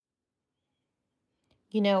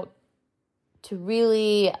You know, to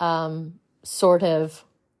really sort of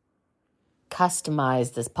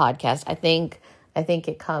customize this podcast, I think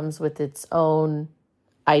it comes with its own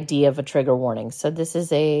idea of a trigger warning. So this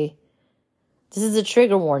is a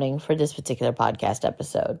trigger warning for this particular podcast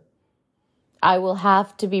episode. I will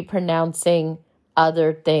have to be pronouncing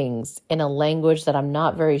other things in a language that I'm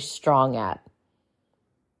not very strong at.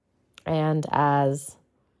 And as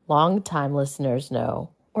long-time listeners know,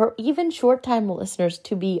 or even short-time listeners,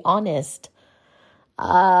 to be honest,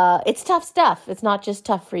 it's tough stuff. It's not just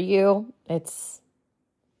tough for you. It's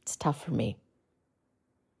tough for me.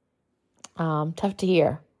 Tough to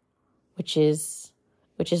hear, which is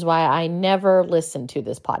why I never listen to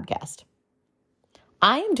this podcast.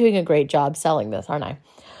 I am doing a great job selling this, aren't I?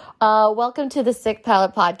 Welcome to the Sick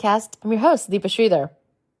Palate Podcast. I'm your host, Deepa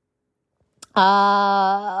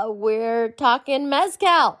Sridhar. We're talking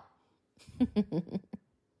mezcal.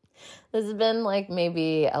 This has been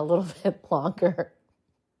maybe a little bit longer.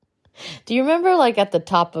 Do you remember at the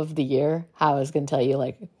top of the year how I was going to tell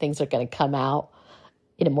you things are going to come out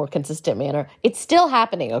in a more consistent manner? It's still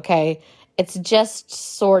happening, okay? It's just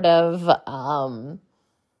sort of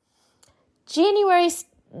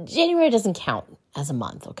January doesn't count as a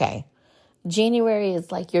month, okay? January is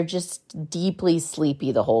you're just deeply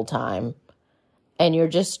sleepy the whole time, and you're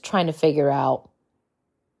just trying to figure out,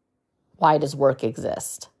 why does work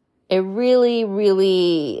exist? It really,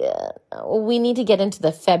 really, we need to get into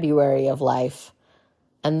the February of life,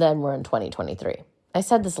 and then we're in 2023. I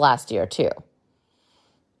said this last year too.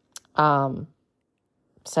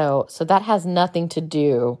 So that has nothing to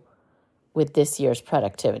do with this year's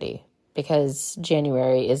productivity, because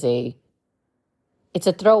January it's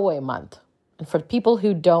a throwaway month. And for people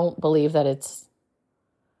who don't believe that it's,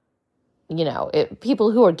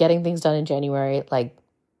 people who are getting things done in January,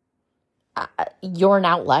 you're an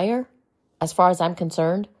outlier as far as I'm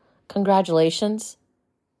concerned. Congratulations.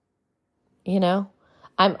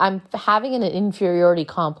 I'm having an inferiority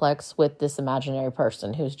complex with this imaginary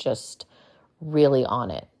person who's just really on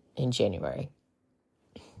it in January.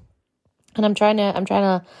 And I'm trying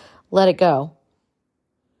to let it go.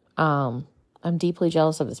 I'm deeply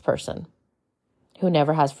jealous of this person who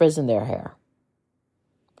never has frizz in their hair.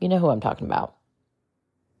 You know who I'm talking about.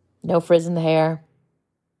 No frizz in the hair.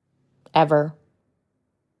 Ever.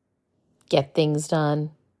 Get things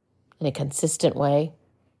done in a consistent way.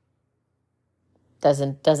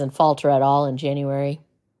 Doesn't falter at all in January.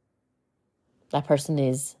 That person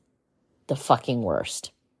is the fucking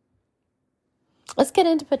worst. Let's get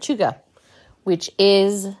into Pechuga, which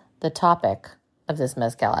is the topic of this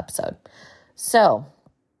mezcal episode. So,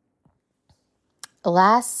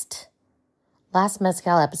 last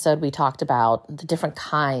mezcal episode, we talked about the different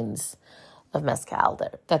kinds of mezcal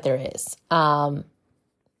that there is. And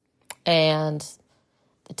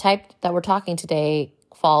the type that we're talking today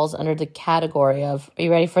falls under the category of, are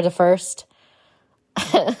you ready for the first?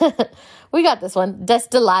 We got this one,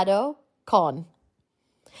 Destilado con.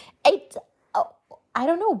 I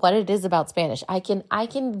don't know what it is about Spanish. I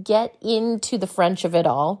can get into the French of it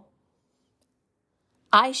all.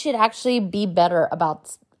 I should actually be better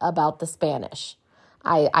about the Spanish.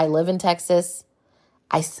 I live in Texas.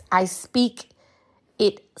 I speak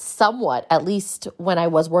it somewhat, at least when I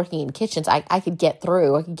was working in kitchens. I could get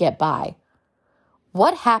through. I could get by.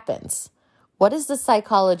 What happens? What is the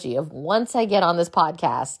psychology of once I get on this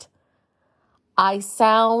podcast, I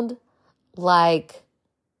sound like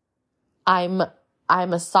I'm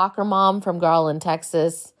a soccer mom from Garland,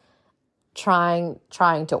 Texas, trying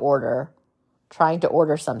to order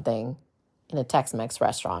something in a Tex-Mex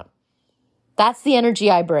restaurant. That's the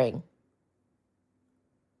energy I bring.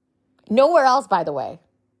 Nowhere else, by the way.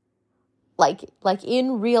 Like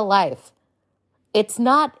in real life. It's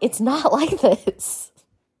not like this.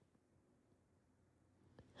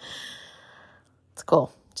 It's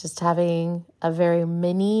cool. Just having a very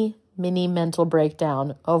mini mental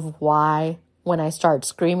breakdown of why when I start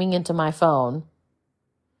screaming into my phone,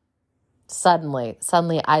 suddenly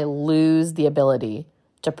I lose the ability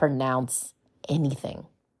to pronounce anything.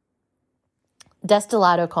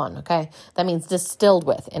 Destilado con, okay? That means distilled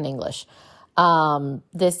with in English.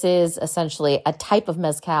 This is essentially a type of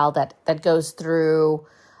mezcal that goes through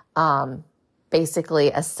basically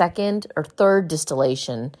a second or third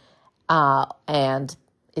distillation and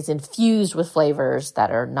is infused with flavors that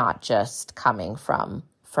are not just coming from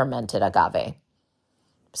fermented agave.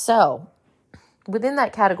 So within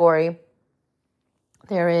that category,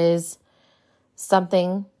 there is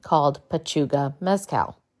something called Pechuga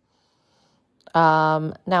mezcal.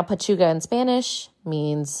 Now, Pechuga in Spanish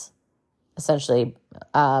means essentially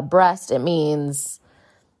breast. It means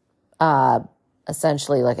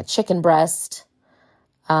essentially like a chicken breast.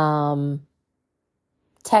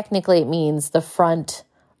 Technically, it means the front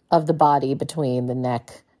of the body between the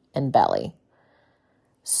neck and belly.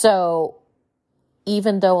 So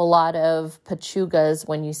even though a lot of pechugas,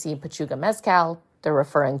 when you see pechuga mezcal, they're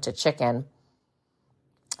referring to chicken,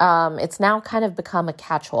 it's now kind of become a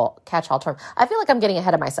catch-all term. I feel like I'm getting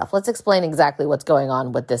ahead of myself. Let's explain exactly what's going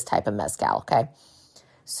on with this type of mezcal, okay?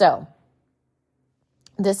 So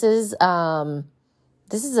this is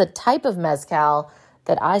a type of mezcal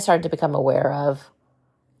that I started to become aware of,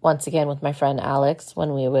 once again, with my friend Alex,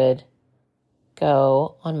 when we would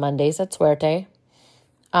go on Mondays at Suerte.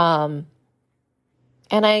 And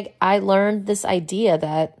I learned this idea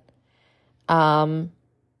that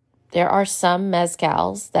there are some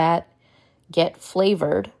mezcals that get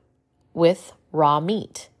flavored with raw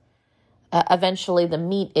meat. Eventually, the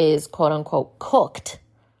meat is, quote unquote, cooked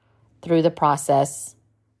through the process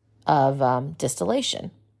of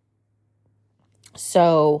distillation.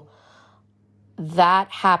 So that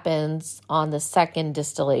happens on the second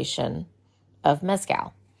distillation of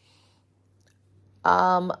mezcal.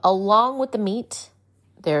 Along with the meat,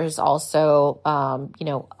 there's also,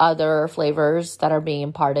 other flavors that are being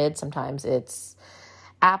imparted. Sometimes it's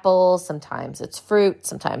apples, sometimes it's fruit,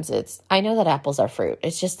 I know that apples are fruit.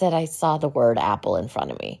 It's just that I saw the word apple in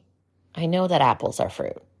front of me. I know that apples are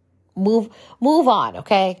fruit. Move on,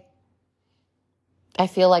 okay? I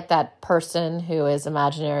feel like that person who is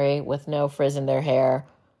imaginary with no frizz in their hair,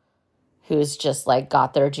 who's just like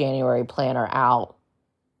got their January planner out,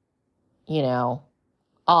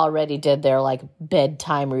 already did their like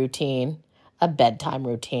bedtime routine, a bedtime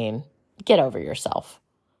routine. Get over yourself.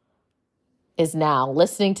 Is now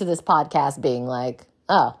listening to this podcast being like,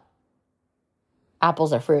 oh,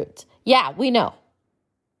 apples are fruits. Yeah, we know.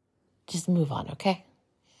 Just move on, okay?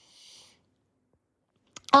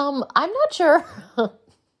 I'm not sure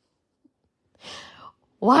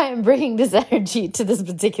why I'm bringing this energy to this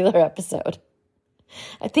particular episode.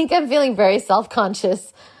 I think I'm feeling very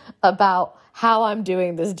self-conscious about how I'm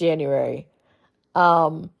doing this January.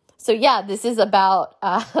 So yeah, this is about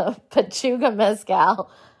Pechuga Mezcal,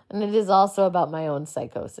 and it is also about my own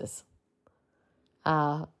psychosis.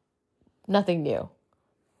 Nothing new.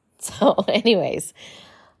 So anyways,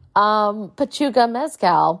 Pechuga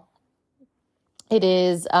Mezcal, it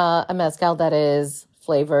is a mezcal that is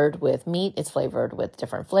flavored with meat. It's flavored with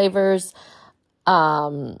different flavors,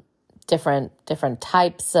 different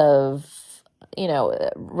types of,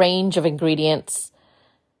 range of ingredients.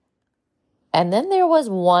 And then there was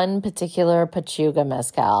one particular Pechuga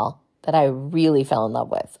mezcal that I really fell in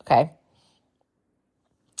love with, okay?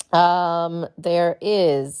 There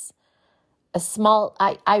is a small,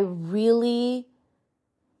 I really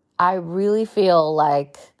feel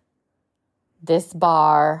like this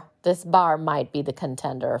bar might be the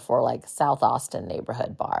contender for like South Austin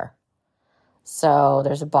neighborhood bar. So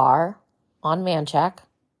there's a bar on Manchac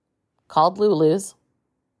called Lulu's.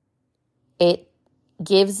 It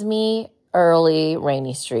gives me early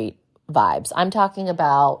Rainy Street vibes. I'm talking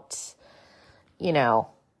about,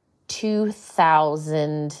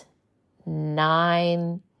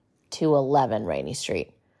 2009 to 11 Rainy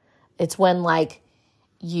Street. It's when like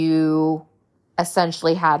you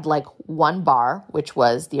essentially had like one bar, which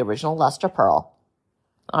was the original Luster Pearl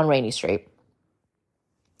on Rainy Street.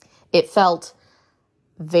 It felt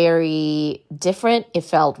very different. It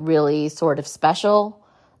felt really sort of special.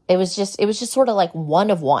 It was just sort of like one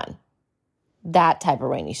of one, that type of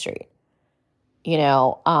Rainy Street.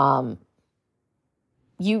 You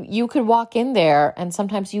could walk in there and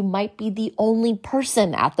sometimes you might be the only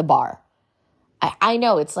person at the bar. I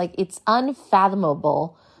know it's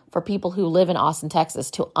unfathomable for people who live in Austin,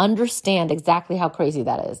 Texas to understand exactly how crazy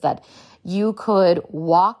that is, that you could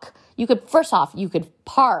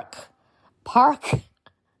park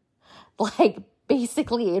like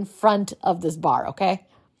basically in front of this bar, okay?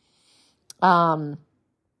 And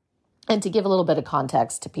to give a little bit of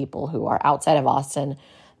context to people who are outside of Austin,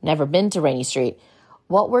 never been to Rainy Street,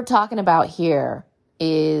 what we're talking about here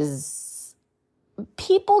is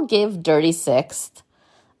people give Dirty Sixth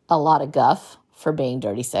a lot of guff for being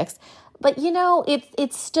Dirty Sixth, but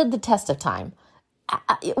it stood the test of time.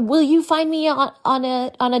 Will you find me on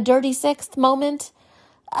a Dirty Sixth moment?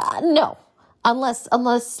 No,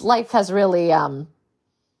 unless life has really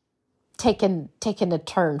taken a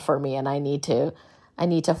turn for me, and I need to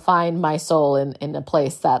find my soul in a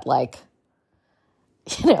place that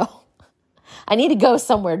I need to go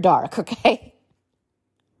somewhere dark. Okay.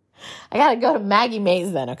 I got to go to Maggie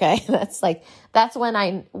Mae's then, okay? That's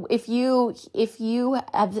when if you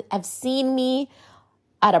have seen me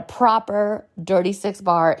at a proper Dirty Six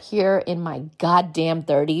bar here in my goddamn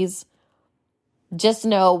 30s, just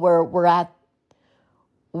know we're at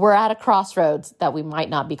a crossroads that we might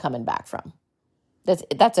not be coming back from.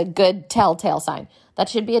 That's a good telltale sign. That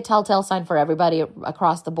should be a telltale sign for everybody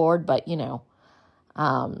across the board, but we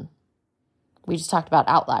just talked about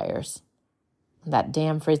outliers. That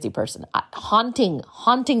damn Frisbee person haunting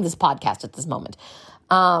this podcast at this moment.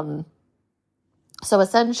 So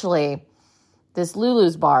essentially, this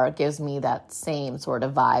Lulu's bar gives me that same sort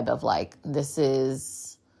of vibe of like, this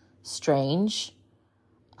is strange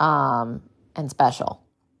and special.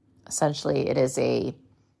 Essentially, it is a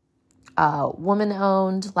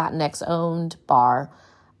woman-owned, Latinx-owned bar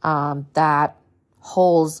that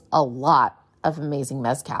holds a lot of amazing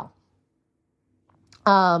mezcal.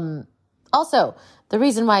 Also, the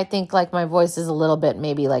reason why I think like my voice is a little bit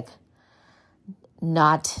maybe like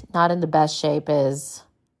not in the best shape is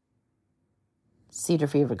cedar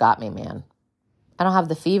fever got me, man. I don't have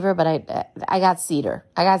the fever, but I got cedar.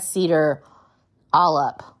 I got cedar all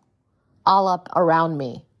up around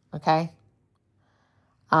me. Okay.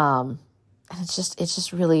 And it's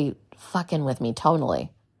just really fucking with me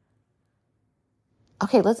tonally.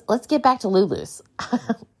 Okay, let's get back to Lulu's.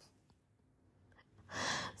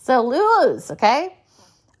 So Lulu's, okay?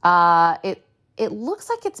 It looks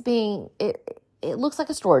like it looks like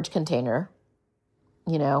a storage container.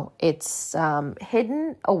 It's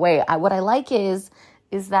hidden away. What I like is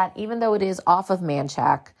that even though it is off of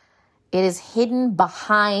Manchac, it is hidden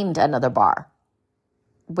behind another bar,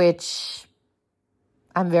 which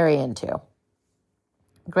I'm very into.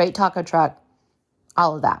 Great taco truck,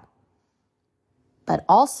 all of that. But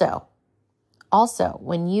also,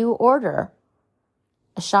 when you order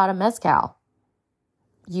a shot of mezcal,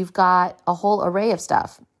 you've got a whole array of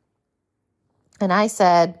stuff. And I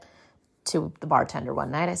said to the bartender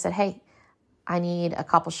one night, I said, hey, I need a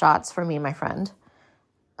couple shots for me and my friend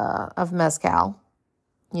of mezcal.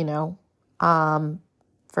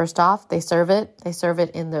 First off, they serve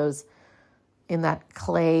it in that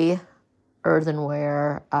clay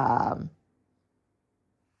earthenware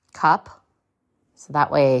cup. So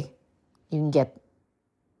that way you can get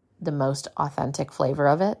the most authentic flavor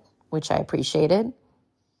of it, which I appreciated.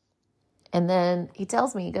 And then he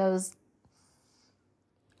tells me, he goes,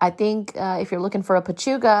 I think if you're looking for a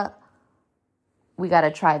Pachuga, we got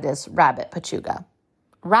to try this Rabbit Pachuga.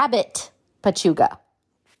 Rabbit Pachuga.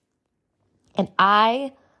 And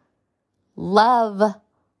I love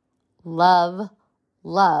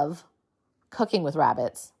cooking with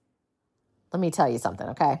rabbits. Let me tell you something,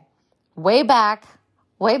 okay? Way back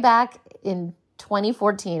in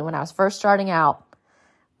 2014, when I was first starting out,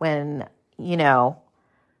 when,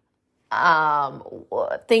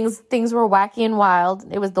 things were wacky and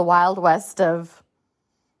wild. It was the Wild West of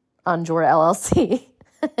Unjora LLC.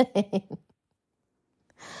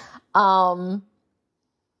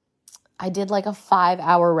 I did like a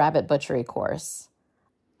 5-hour rabbit butchery course.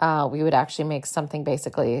 We would actually make something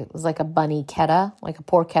basically, it was like a bunny quetta, like a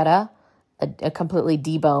porchetta, a completely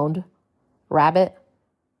deboned rabbit,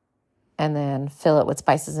 and then fill it with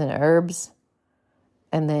spices and herbs,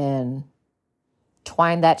 and then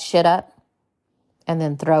twine that shit up, and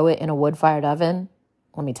then throw it in a wood-fired oven.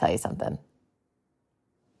 Let me tell you something.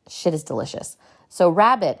 Shit is delicious. So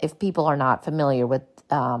rabbit, if people are not familiar with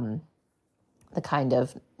the kind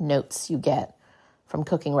of notes you get from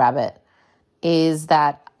cooking rabbit, is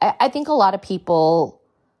that I think a lot of people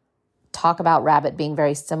talk about rabbit being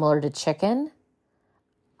very similar to chicken.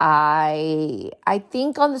 I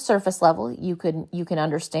think on the surface level you can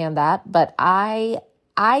understand that, but I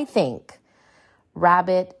think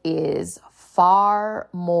rabbit is far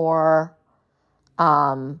more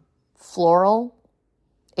floral.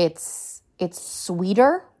 It's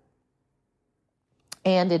sweeter,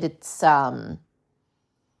 and it's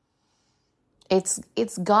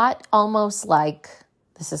got almost like,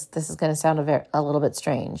 this is going to sound a little bit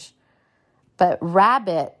strange, but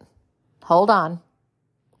rabbit, hold on.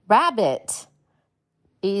 Rabbit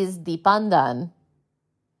is the pandan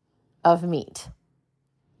of meat.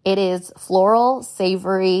 It is floral,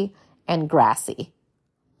 savory, and grassy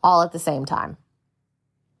all at the same time.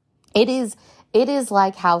 It is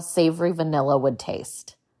like how savory vanilla would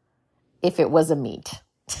taste if it was a meat.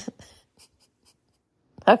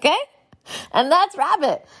 Okay? And that's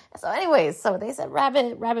rabbit. So anyways, so they said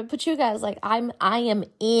rabbit Pachuga. I was like, I am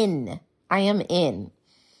in.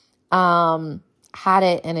 Had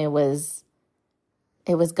it, and it was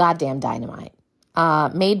goddamn dynamite.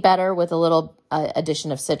 Made better with a little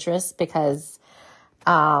addition of citrus, because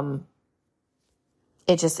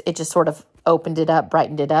it just sort of opened it up,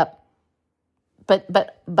 brightened it up.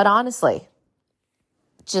 But honestly,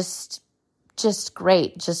 just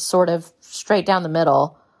great, just sort of straight down the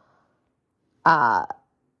middle.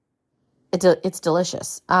 It's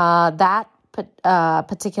delicious. That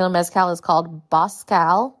particular mezcal is called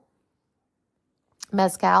Boscal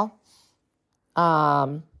mezcal.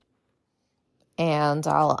 And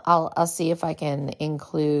I'll see if I can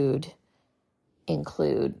include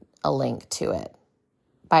a link to it.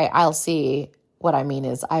 I'll see, what I mean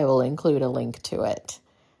is I will include a link to it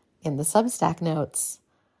in the Substack notes.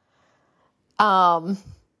 So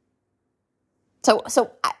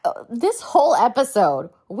this whole episode,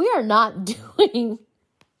 we are not doing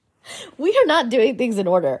things in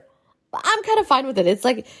order. I'm kind of fine with it. It's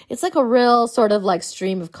like a real sort of like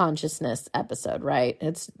stream of consciousness episode, right?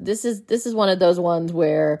 This is one of those ones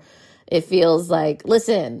where it feels like,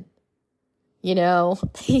 listen,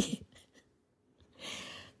 the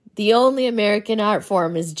only American art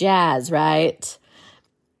form is jazz, right?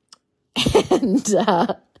 And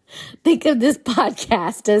think of this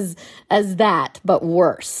podcast as that, but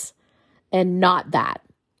worse, and not that.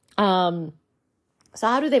 So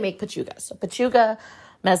how do they make pechuga? So pechuga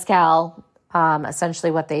mezcal,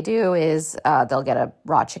 essentially what they do is they'll get a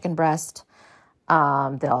raw chicken breast.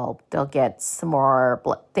 They'll get some more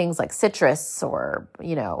things like citrus or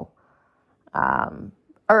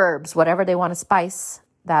herbs, whatever they want to spice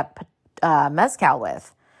that mezcal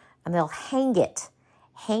with, and they'll hang it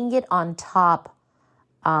on top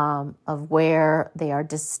of where they are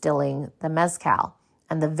distilling the mezcal,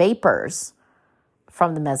 and the vapors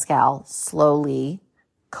from the mezcal slowly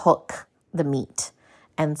cook the meat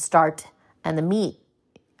and the meat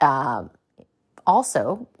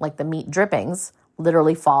also, like the meat drippings,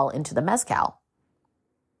 literally fall into the mezcal,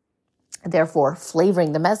 therefore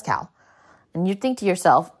flavoring the mezcal. And you think to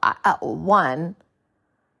yourself, one,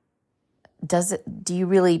 do you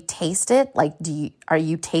really taste it? Like, are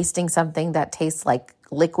you tasting something that tastes like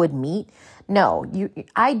liquid meat? No,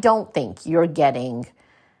 I don't think you're getting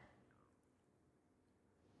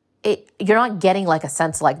it. You're not getting like a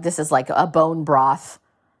sense like this is like a bone broth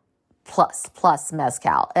plus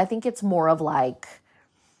mezcal. I think it's more of like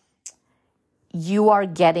you are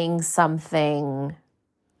getting something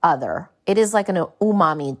other. It is like an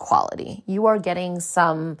umami quality. You are getting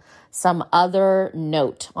some other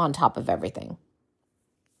note on top of everything.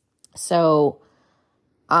 So,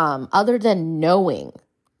 other than knowing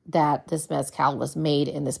that this mezcal was made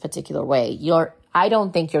in this particular way, I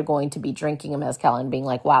don't think you're going to be drinking a mezcal and being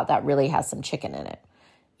like, wow, that really has some chicken in it.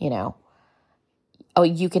 Oh,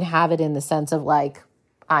 you can have it in the sense of like,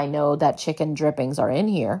 I know that chicken drippings are in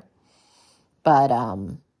here, but,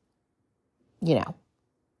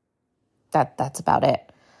 that's about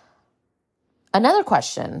it. Another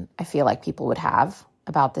question I feel like people would have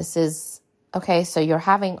about this is, okay, so you're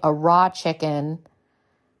having a raw chicken,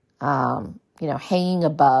 hanging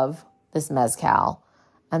above this mezcal,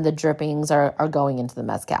 and the drippings are going into the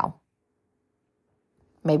mezcal.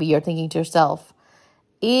 Maybe you're thinking to yourself,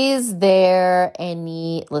 is there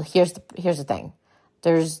any, well, here's the thing.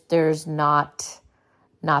 There's not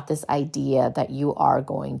this idea that you are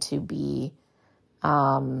going to be,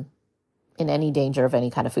 in any danger of any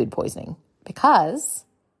kind of food poisoning, because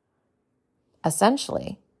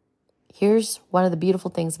essentially, here's one of the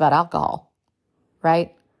beautiful things about alcohol,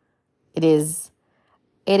 right? It is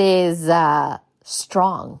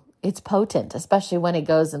strong. It's potent, especially when it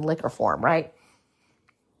goes in liquor form, right?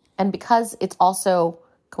 And because it's also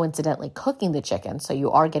coincidentally cooking the chicken, so you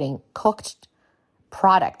are getting cooked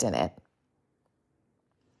product in it.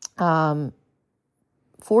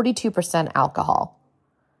 42% alcohol.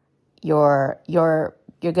 You're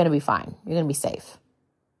going to be fine. You're going to be safe.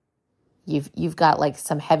 You've got like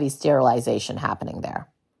some heavy sterilization happening there.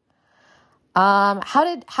 How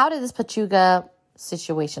did this pechuga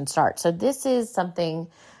situation start? So this is something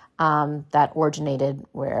that originated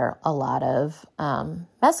where a lot of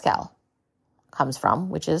mezcal comes from,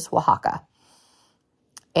 which is Oaxaca.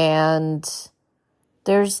 And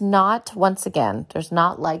there's not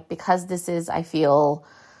like, because this is, I feel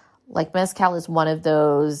like mezcal is one of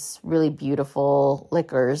those really beautiful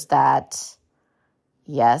liquors that,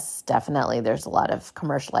 yes, definitely there's a lot of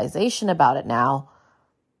commercialization about it now.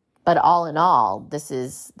 But all in all, this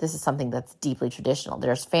is something that's deeply traditional.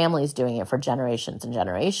 There's families doing it for generations and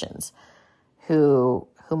generations who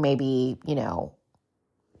maybe,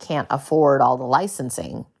 can't afford all the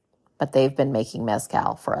licensing, but they've been making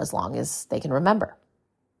mezcal for as long as they can remember.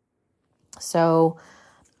 So,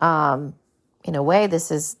 in a way,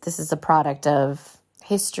 this is a product of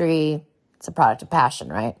history. It's a product of passion,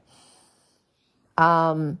 right?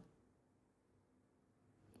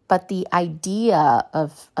 But the idea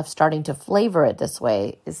of starting to flavor it this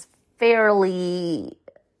way is fairly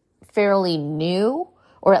fairly new,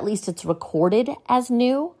 or at least it's recorded as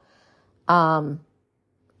new, in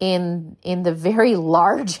the very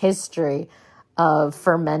large history of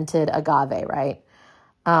fermented agave, right?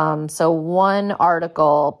 So one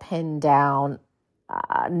article pinned down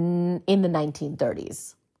in the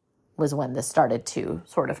 1930s was when this started to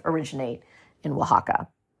sort of originate in Oaxaca.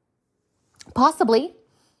 Possibly,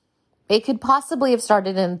 it could possibly have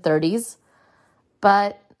started in the 30s,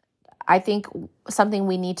 but I think something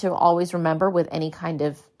we need to always remember with any kind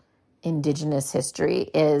of indigenous history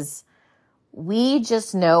is we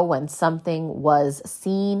just know when something was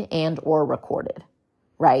seen and or recorded,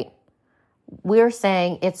 right? We're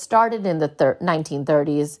saying it started in the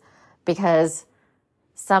 1930s because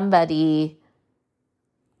somebody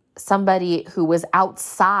who was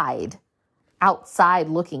outside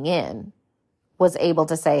looking in was able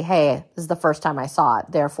to say, hey, this is the first time I saw it,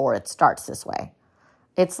 therefore it starts this way.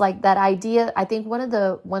 It's like that idea. I think one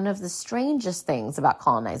of the strangest things about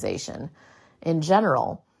colonization in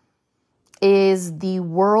general is the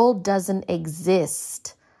world doesn't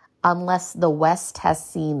exist unless the West has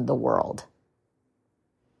seen the world,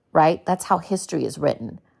 right? That's how history is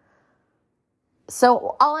written.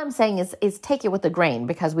 So all I'm saying is take it with a grain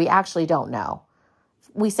because we actually don't know.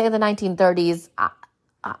 We say the 1930s,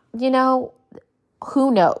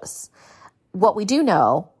 who knows? What we do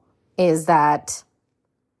know is that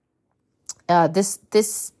this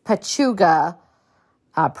Pechuga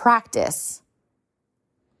practice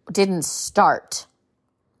didn't start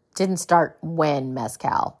when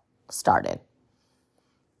Mezcal started.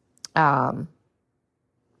 But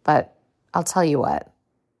I'll tell you what,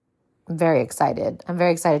 I'm very excited. I'm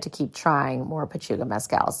very excited to keep trying more Pechuga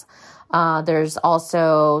Mezcals. There's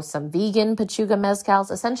also some vegan Pechuga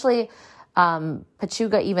Mezcals. Essentially,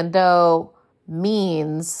 Pechuga, even though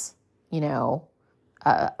means,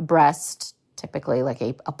 breast, typically like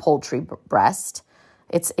a poultry breast,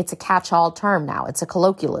 it's a catch-all term now. It's a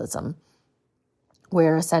colloquialism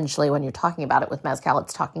where essentially when you're talking about it with Mezcal,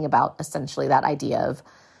 it's talking about essentially that idea of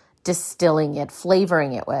distilling it,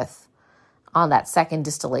 flavoring it with, on that second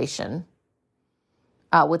distillation,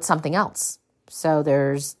 with something else. So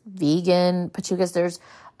there's vegan Pechugas. There's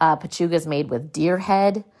Pechugas made with deer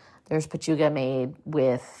head. There's Pechuga made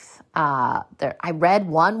with, I read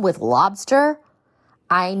one with lobster.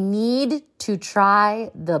 I need to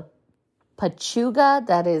try the Pechuga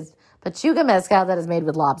Mezcal that is made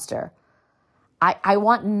with lobster. I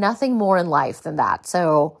want nothing more in life than that.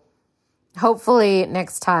 So hopefully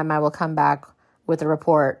next time I will come back with a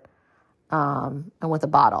report and with a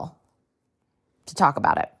bottle to talk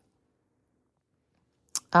about it.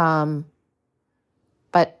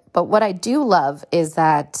 But what I do love is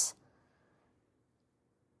that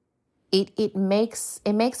it makes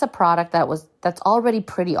a product that's already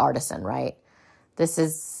pretty artisan, right? This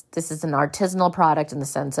is an artisanal product in the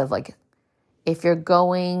sense of like, if you're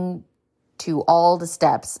going to all the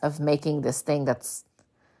steps of making this thing that's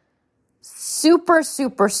super,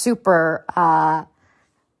 super, super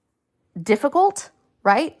difficult,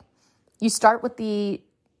 right? You start with the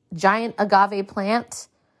giant agave plant.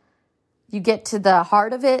 You get to the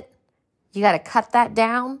heart of it. You got to cut that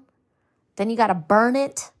down. Then you got to burn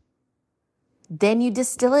it. Then you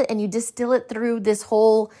distill it, and you distill it through this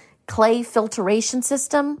whole clay filtration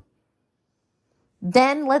system.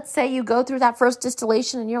 Then let's say you go through that first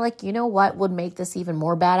distillation and you're like, you know what would make this even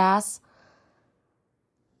more badass?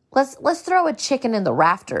 Let's throw a chicken in the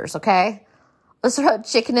rafters, okay? Let's throw a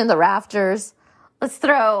chicken in the rafters. Let's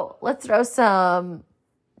throw some,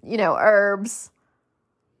 herbs.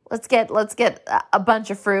 Let's get a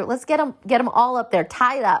bunch of fruit. Let's get them all up there,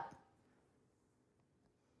 tied up.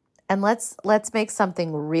 And let's make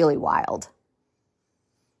something really wild.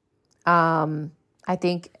 I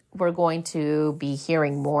think we're going to be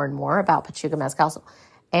hearing more and more about Pechuga Mezcal.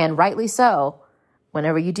 And rightly so,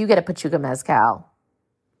 whenever you do get a Pechuga Mezcal,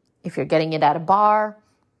 if you're getting it at a bar,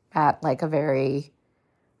 at like a very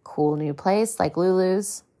cool new place like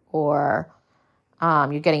Lulu's, or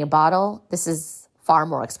you're getting a bottle, this is far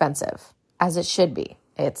more expensive, as it should be.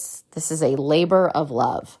 This is a labor of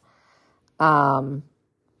love.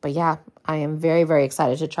 But yeah, I am very, very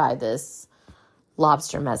excited to try this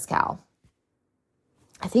lobster mezcal.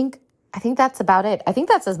 I think that's about it. I think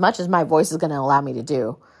that's as much as my voice is going to allow me to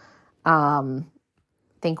do. I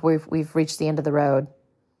think we've reached the end of the road.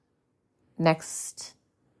 Next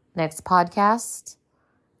podcast,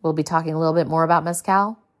 we'll be talking a little bit more about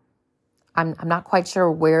mezcal. I'm not quite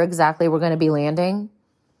sure where exactly we're going to be landing.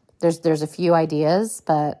 There's a few ideas,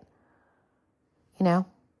 but I'm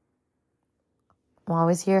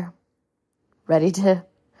always here, ready to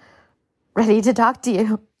talk to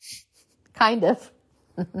you. Kind of.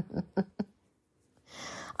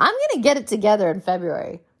 I'm going to get it together in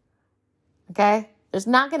February. Okay? There's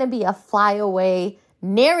not going to be a flyaway,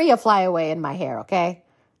 nary a flyaway in my hair, okay?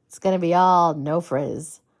 It's going to be all no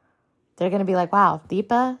frizz. They're going to be like, wow,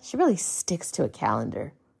 Deepa, she really sticks to a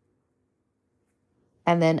calendar.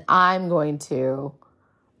 And then I'm going to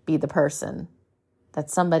be the person that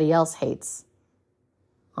somebody else hates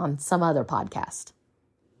on some other podcast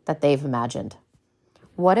that they've imagined.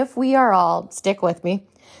 What if we are all, stick with me,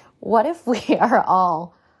 what if we are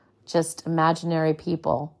all just imaginary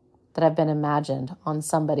people that have been imagined on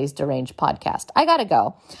somebody's deranged podcast? I gotta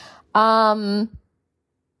go.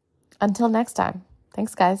 Until next time.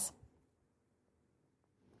 Thanks, guys.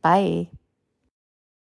 Bye.